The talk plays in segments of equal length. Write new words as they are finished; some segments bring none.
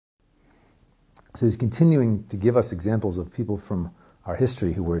So he's continuing to give us examples of people from our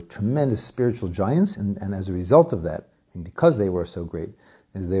history who were tremendous spiritual giants, and as a result of that, and because they were so great,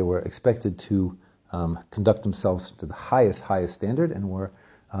 is they were expected to conduct themselves to the highest standard, and were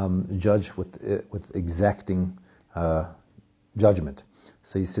judged with exacting judgment.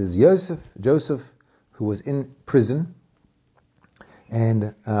 So he says Joseph, who was in prison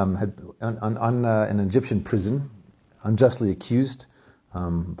and had on an Egyptian prison, unjustly accused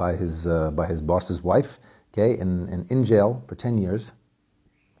by his boss's wife, okay, and in jail for 10 years,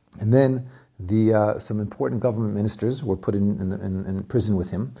 and then some important government ministers were put in prison with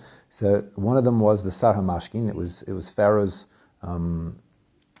him. So one of them was the Sar HaMashkin. It was Pharaoh's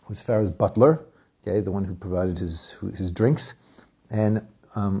butler, okay, the one who provided his drinks, and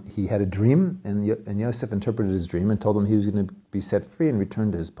he had a dream, and Yosef interpreted his dream and told him he was going to be set free and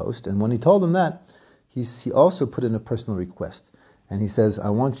returned to his post. And when he told him that, he also put in a personal request, and he says, "I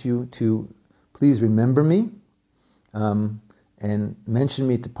want you to please remember me, and mention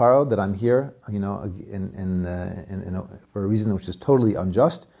me to Paro that I'm here, for a reason which is totally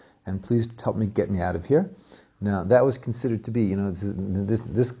unjust, and please help me get me out of here." Now that was considered to be,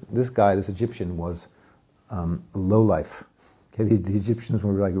 this guy, this Egyptian, was low life. Okay, the Egyptians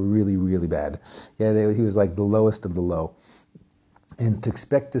were like really, really bad. Yeah, he was like the lowest of the low, and to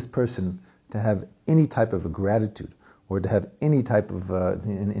expect this person to have any type of a gratitude, or to have any type of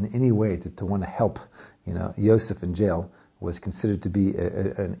in any way to want to help, Yosef in jail, was considered to be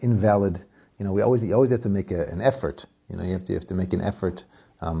an invalid. You always have to make an effort. You have to make an effort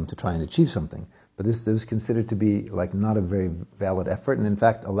to try and achieve something. But this was considered to be like not a very valid effort, and in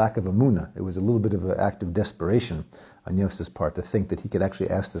fact a lack of emunah. It was a little bit of an act of desperation on Yosef's part to think that he could actually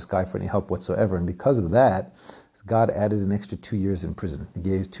ask this guy for any help whatsoever. And because of that, God added an extra 2 years in prison.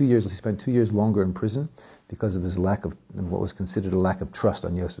 He spent 2 years longer in prison because of his lack of what was considered a lack of trust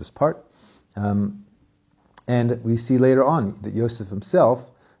on Yosef's part. And we see later on that Yosef himself,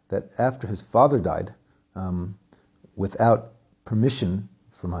 that after his father died, without permission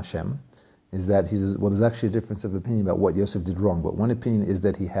from Hashem, is that there's actually a difference of opinion about what Yosef did wrong. But one opinion is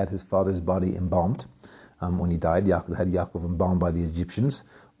that he had his father's body embalmed when he died. Yaakov had Yaakov embalmed by the Egyptians.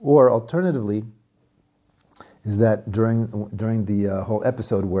 Or alternatively, is that during the whole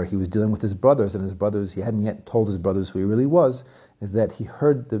episode where he was dealing with his brothers, and he hadn't yet told his brothers who he really was, is that he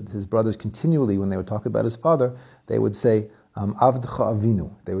heard his brothers continually, when they would talk about his father, they would say, Avdcha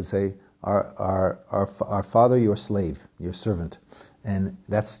Avinu. They would say, our father, your slave, your servant. And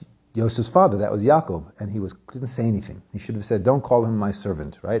that's Yosef's father, that was Yaakov, and he didn't say anything. He should have said, "Don't call him my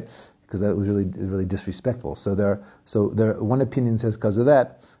servant," right? Because that was really, really disrespectful. So one opinion says because of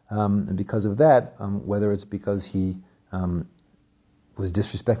that, and because of that, whether it's because he was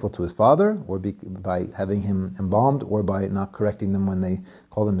disrespectful to his father, or by having him embalmed, or by not correcting them when they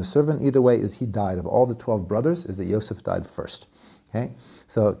called him his servant, either way, is he died. Of all the 12 brothers, is that Yosef died first. Okay,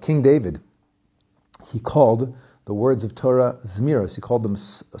 so King David, he called the words of Torah Zmiros. He called them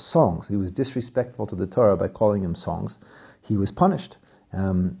songs. He was disrespectful to the Torah by calling them songs. He was punished.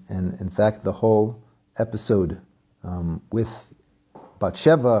 And in fact, the whole episode with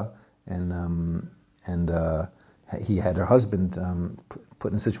Bathsheba and he had her husband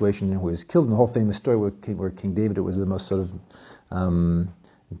put in a situation where he was killed. And the whole famous story where King David, it was the most sort of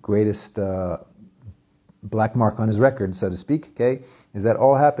greatest black mark on his record, so to speak. Okay, is that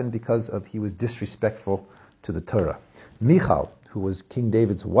all happened because he was disrespectful to the Torah. Michal, who was King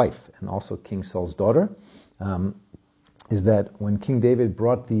David's wife and also King Saul's daughter, is that when King David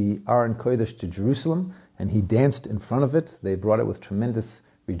brought the Aron Kodesh to Jerusalem and he danced in front of it, they brought it with tremendous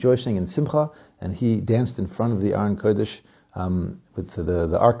rejoicing and simcha, and he danced in front of the Aron Kodesh with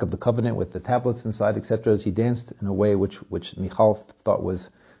the Ark of the Covenant, with the tablets inside, etc. As he danced in a way which Michal thought was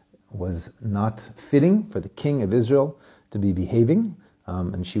not fitting for the king of Israel to be behaving.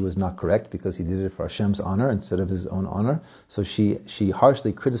 And she was not correct because he did it for Hashem's honor instead of his own honor. So she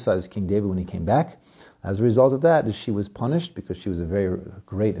harshly criticized King David when he came back. As a result of that, she was punished because she was a very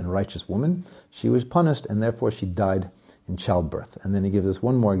great and righteous woman. She was punished, and therefore she died in childbirth. And then he gives us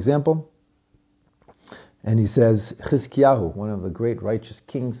one more example. And he says, Chizkiyahu, one of the great righteous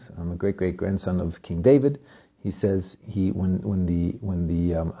kings, a great-great-grandson of King David, he says when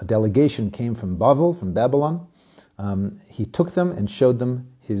a delegation came from Babylon, he took them and showed them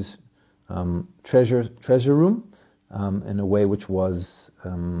his treasure room in a way which was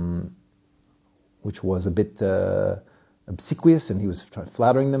a bit obsequious, and he was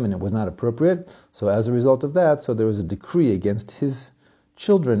flattering them, and it was not appropriate. So as a result of that, there was a decree against his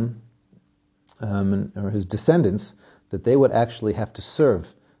children or his descendants that they would actually have to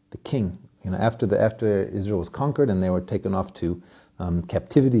serve the king. After Israel was conquered and they were taken off to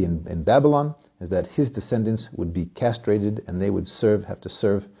captivity in Babylon, is that his descendants would be castrated and they would have to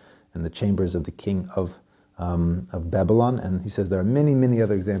serve in the chambers of the king of Babylon. And he says there are many, many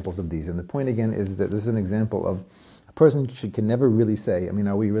other examples of these. And the point again is that this is an example of a person can never really say, I mean,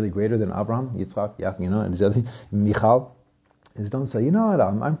 are we really greater than Abraham, Yitzchak, Yaakov, and the other, Michal? Is don't say, you know what,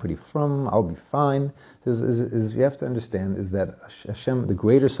 I'm pretty frum, I'll be fine. Is you have to understand is that Hashem, the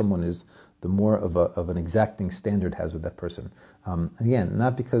greater someone is, the more of an exacting standard has with that person. Again,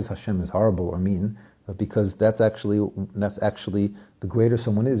 not because Hashem is horrible or mean, but because that's actually the greater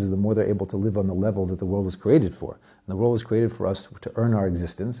someone is the more they're able to live on the level that the world was created for. And the world was created for us to earn our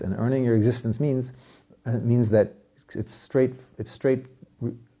existence, and earning your existence means that it's straight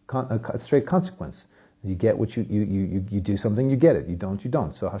consequence. You get what you do something, you get it. You don't, you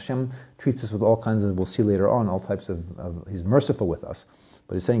don't. So Hashem treats us with all kinds of, we'll see later on, all types of He's merciful with us.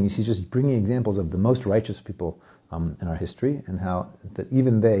 But He's saying, He's just bringing examples of the most righteous people in our history, and how that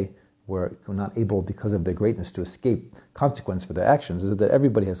even they were not able, because of their greatness, to escape consequence for their actions, is that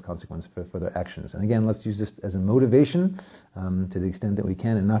everybody has consequence for their actions. And again, let's use this as a motivation to the extent that we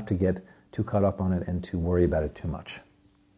can, and not to get too caught up on it and to worry about it too much.